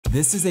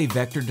This is a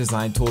vector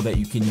design tool that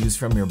you can use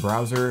from your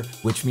browser,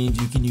 which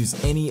means you can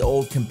use any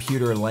old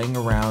computer laying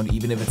around,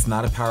 even if it's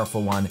not a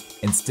powerful one,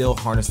 and still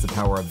harness the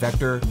power of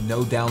vector.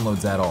 No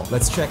downloads at all.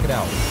 Let's check it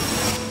out.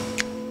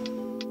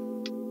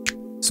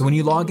 So when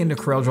you log into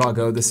CorelDRAW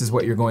Go, this is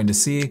what you're going to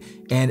see,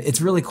 and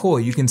it's really cool.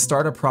 You can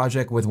start a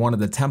project with one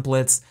of the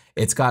templates.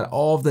 It's got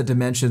all of the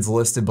dimensions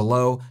listed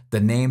below, the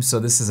name.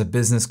 So this is a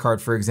business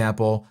card, for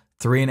example,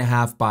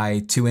 3.5 by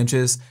 2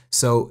 inches.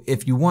 So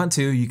if you want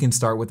to, you can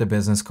start with a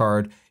business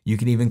card. You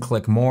can even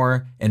click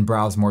more and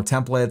browse more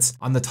templates.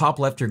 On the top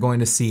left, you're going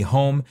to see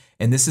home,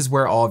 and this is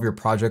where all of your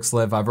projects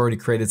live. I've already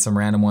created some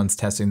random ones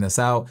testing this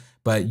out,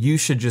 but you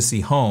should just see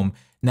home.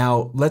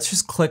 Now let's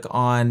just click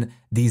on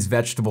these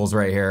vegetables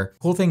right here.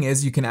 Cool thing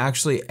is you can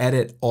actually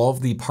edit all of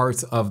the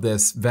parts of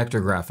this vector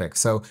graphic.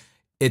 So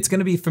it's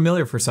gonna be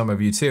familiar for some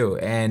of you too.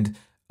 And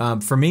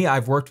for me,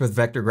 I've worked with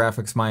vector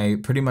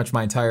graphics pretty much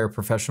my entire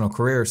professional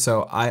career.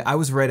 So I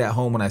was right at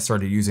home when I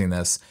started using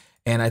this.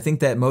 And I think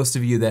that most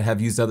of you that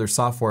have used other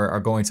software are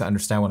going to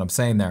understand what I'm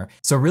saying there.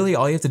 So really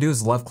all you have to do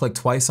is left click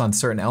twice on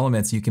certain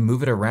elements. You can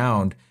move it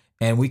around,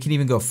 and we can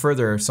even go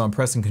further. So I'm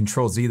pressing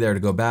Control Z there to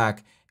go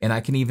back, and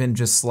I can even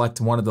just select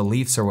one of the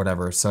leaves or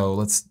whatever. So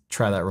let's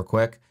try that real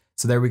quick.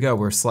 So there we go.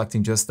 We're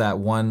selecting just that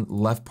one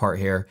left part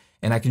here,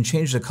 and I can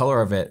change the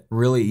color of it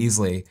really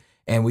easily.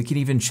 And we can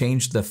even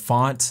change the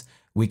font.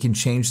 We can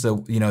change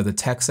the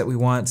text that we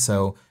want.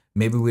 So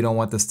maybe we don't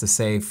want this to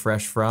say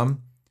fresh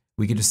from.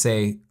 We could just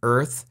say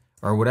earth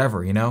or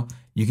whatever,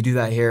 you could do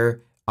that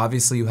here.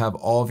 Obviously you have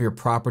all of your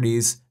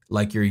properties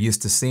like you're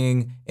used to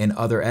seeing in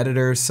other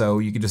editors. So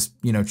you could just,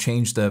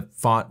 change the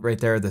font right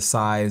there, the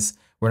size.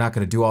 We're not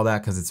going to do all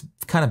that because it's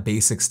kind of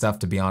basic stuff,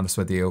 to be honest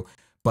with you.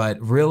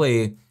 But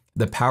really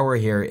the power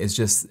here is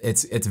just,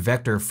 it's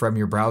vector from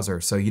your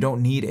browser. So you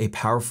don't need a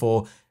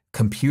powerful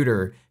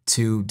computer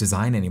to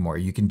design anymore.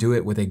 You can do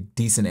it with a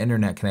decent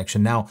internet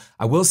connection. Now,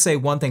 I will say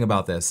one thing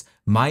about this.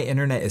 My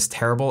internet is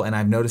terrible, and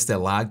I've noticed it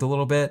lagged a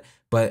little bit,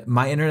 but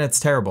my internet's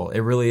terrible. It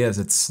really is.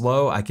 It's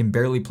slow. I can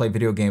barely play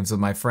video games with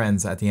my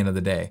friends at the end of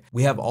the day.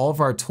 We have all of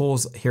our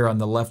tools here on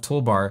the left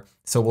toolbar.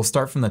 So we'll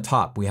start from the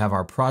top. We have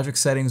our project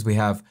settings. We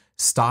have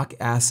stock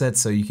assets,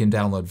 so you can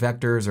download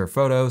vectors or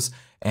photos,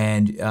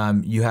 and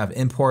you have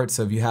import.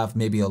 So if you have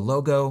maybe a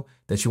logo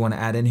that you want to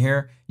add in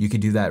here, you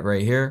could do that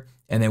right here.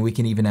 And then we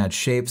can even add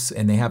shapes,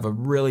 and they have a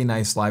really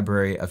nice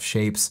library of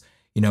shapes.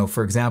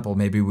 For example,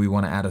 maybe we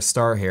want to add a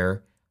star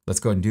here. Let's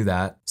go ahead and do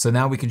that. So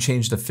now we can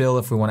change the fill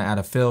if we want to add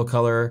a fill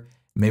color.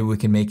 Maybe we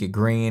can make it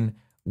green,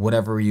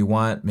 whatever you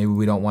want. Maybe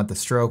we don't want the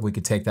stroke. We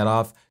could take that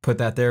off, put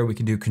that there. We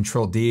can do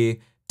Control D,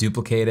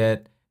 duplicate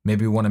it.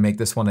 Maybe we want to make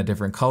this one a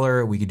different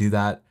color. We could do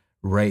that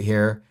right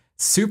here.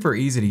 Super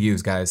easy to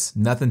use, guys.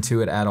 Nothing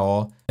to it at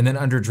all. And then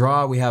under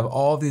Draw, we have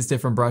all these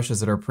different brushes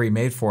that are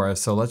pre-made for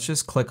us. So let's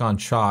just click on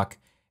Chalk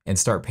and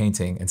start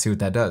painting and see what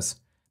that does.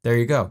 There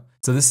you go.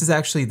 So this is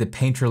actually the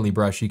painterly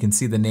brush. You can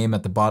see the name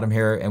at the bottom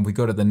here, and we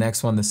go to the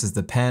next one. This is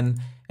the pen,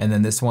 and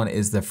then this one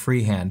is the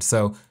freehand.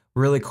 So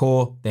really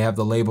cool. They have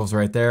the labels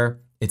right there.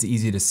 It's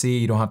easy to see.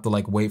 You don't have to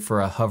wait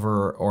for a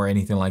hover or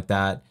anything like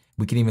that.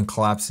 We can even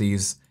collapse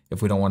these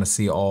if we don't want to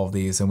see all of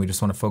these and we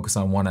just want to focus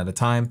on one at a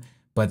time.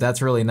 But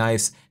that's really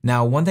nice.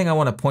 Now, one thing I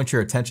want to point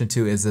your attention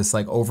to is this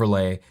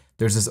overlay.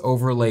 There's this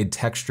overlaid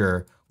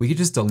texture. We could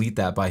just delete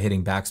that by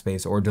hitting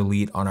backspace or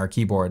delete on our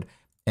keyboard.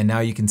 And now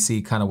you can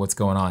see kind of what's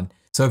going on.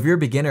 So if you're a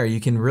beginner, you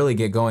can really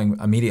get going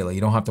immediately.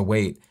 You don't have to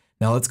wait.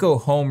 Now let's go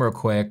home real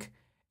quick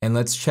and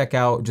let's check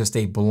out just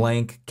a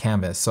blank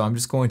canvas. So I'm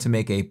just going to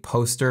make a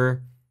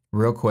poster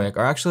real quick,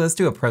 or actually let's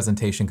do a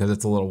presentation because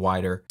it's a little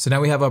wider. So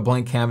now we have a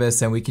blank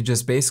canvas, and we could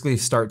just basically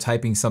start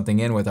typing something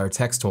in with our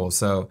text tool.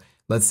 So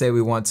let's say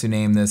we want to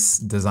name this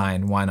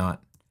design, why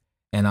not?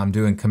 And I'm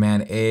doing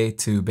Command A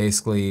to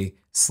basically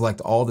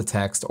select all the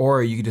text,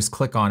 or you can just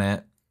click on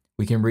it.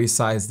 We can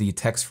resize the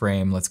text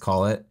frame, let's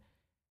call it,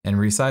 and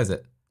resize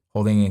it,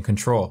 holding in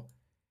Control.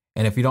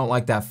 And if you don't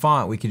like that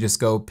font, we could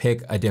just go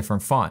pick a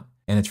different font.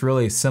 And it's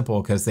really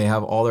simple because they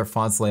have all their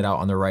fonts laid out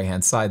on the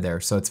right-hand side there.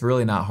 So it's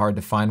really not hard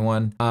to find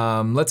one.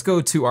 Let's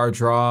go to our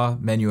Draw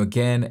menu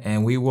again,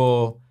 and we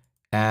will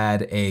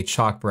add a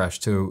chalk brush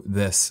to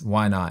this.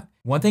 Why not?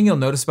 One thing you'll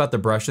notice about the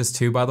brushes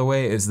too, by the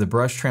way, is the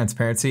brush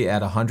transparency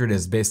at 100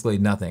 is basically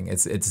nothing.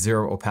 It's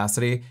 0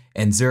 opacity,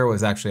 and 0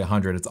 is actually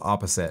 100. It's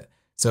opposite.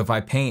 So if I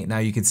paint, now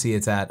you can see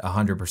it's at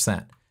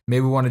 100%.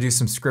 Maybe we want to do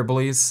some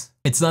scribblies.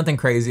 It's nothing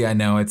crazy, I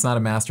know. It's not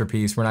a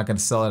masterpiece. We're not going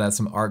to sell it at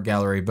some art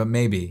gallery, but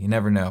maybe. You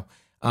never know.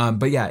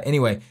 But yeah,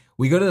 anyway,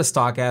 we go to the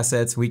stock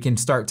assets. We can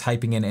start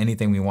typing in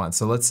anything we want.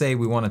 So let's say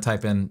we want to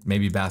type in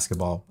maybe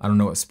basketball. I don't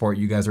know what sport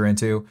you guys are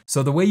into.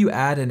 So the way you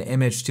add an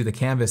image to the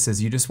canvas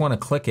is you just want to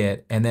click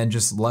it and then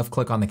just left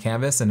click on the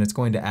canvas, and it's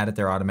going to add it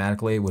there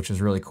automatically, which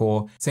is really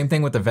cool. Same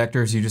thing with the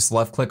vectors. You just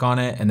left click on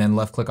it and then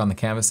left click on the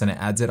canvas and it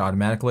adds it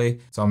automatically.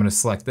 So I'm going to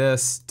select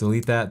this,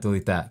 delete that,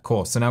 delete that.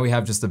 Cool. So now we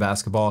have just the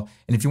basketball.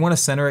 And if you want to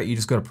center it, you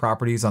just go to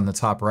properties on the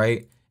top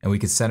right and we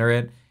can center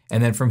it.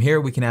 And then from here,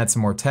 we can add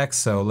some more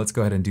text. So let's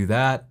go ahead and do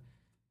that.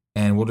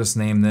 And we'll just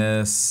name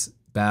this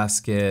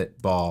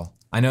basketball.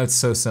 I know it's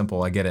so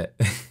simple, I get it.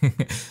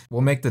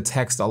 We'll make the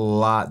text a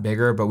lot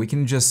bigger, but we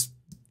can just,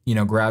 you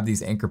know, grab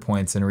these anchor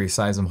points and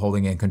resize them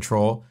holding in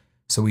Control.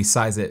 So we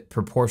size it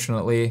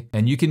proportionately.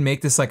 And you can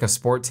make this like a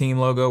sport team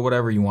logo,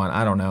 whatever you want,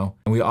 I don't know.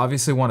 And we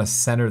obviously want to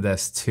center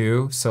this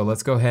too. So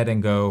let's go ahead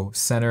and go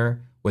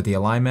center with the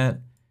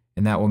alignment,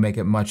 and that will make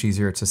it much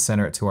easier to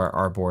center it to our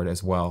artboard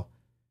as well.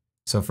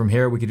 So from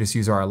here, we could just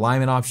use our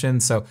alignment option.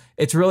 So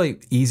it's really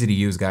easy to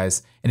use,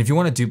 guys. And if you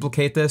want to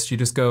duplicate this, you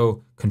just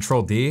go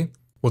Control D.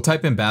 We'll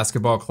type in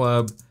basketball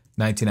club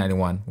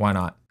 1991, why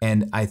not?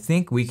 And I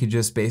think we could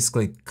just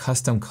basically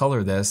custom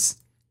color this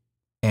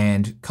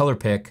and color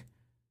pick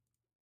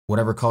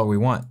whatever color we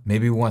want.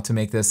 Maybe we want to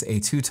make this a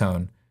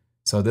two-tone.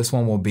 So this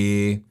one will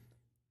be,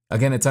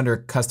 again, it's under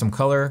custom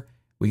color.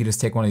 We can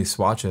just take one of these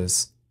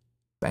swatches,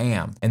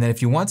 bam. And then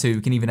if you want to, you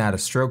can even add a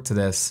stroke to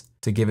this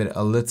to give it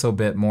a little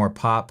bit more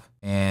pop.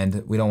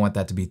 And we don't want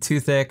that to be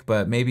too thick,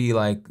 but maybe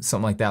like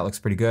something like that looks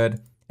pretty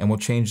good. And we'll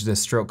change the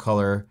stroke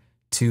color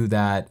to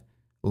that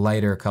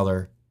lighter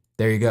color.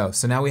 There you go.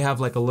 So now we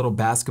have like a little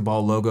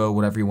basketball logo,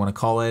 whatever you want to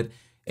call it.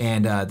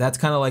 And that's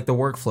kind of like the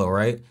workflow,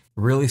 right?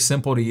 Really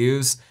simple to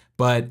use,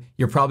 but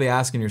you're probably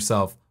asking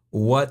yourself,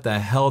 what the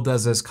hell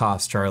does this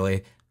cost,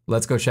 Charlie?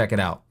 Let's go check it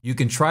out. You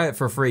can try it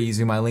for free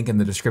using my link in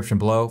the description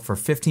below. For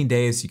 15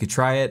 days, you could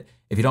try it.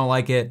 If you don't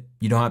like it,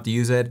 you don't have to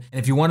use it. And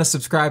if you want to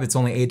subscribe, it's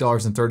only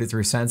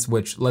 $8.33,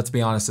 which, let's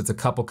be honest, it's a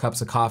couple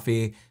cups of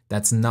coffee.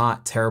 That's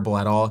not terrible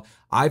at all.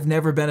 I've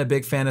never been a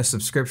big fan of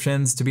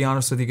subscriptions, to be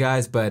honest with you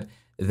guys, but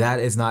that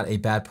is not a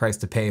bad price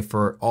to pay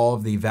for all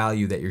of the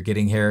value that you're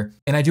getting here.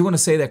 And I do want to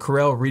say that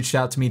Corel reached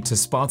out to me to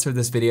sponsor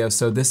this video,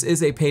 so this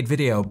is a paid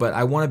video, but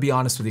I want to be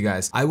honest with you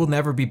guys. I will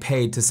never be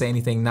paid to say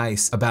anything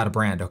nice about a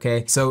brand,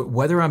 okay? So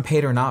whether I'm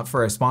paid or not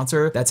for a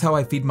sponsor, that's how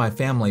I feed my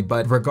family.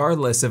 But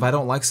regardless, if I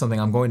don't like something,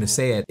 I'm going to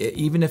say it.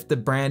 Even if the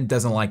brand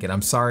doesn't like it,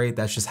 I'm sorry,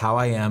 that's just how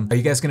I am. Are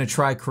you guys going to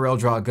try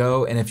CorelDRAW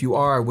Go? And if you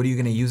are, what are you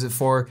going to use it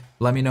for?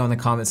 Let me know in the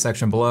comment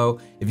section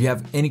below. If you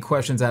have any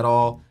questions at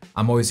all,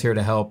 I'm always here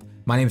to help.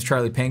 My name is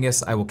Charlie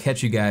Pangus. I will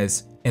catch you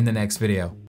guys in the next video.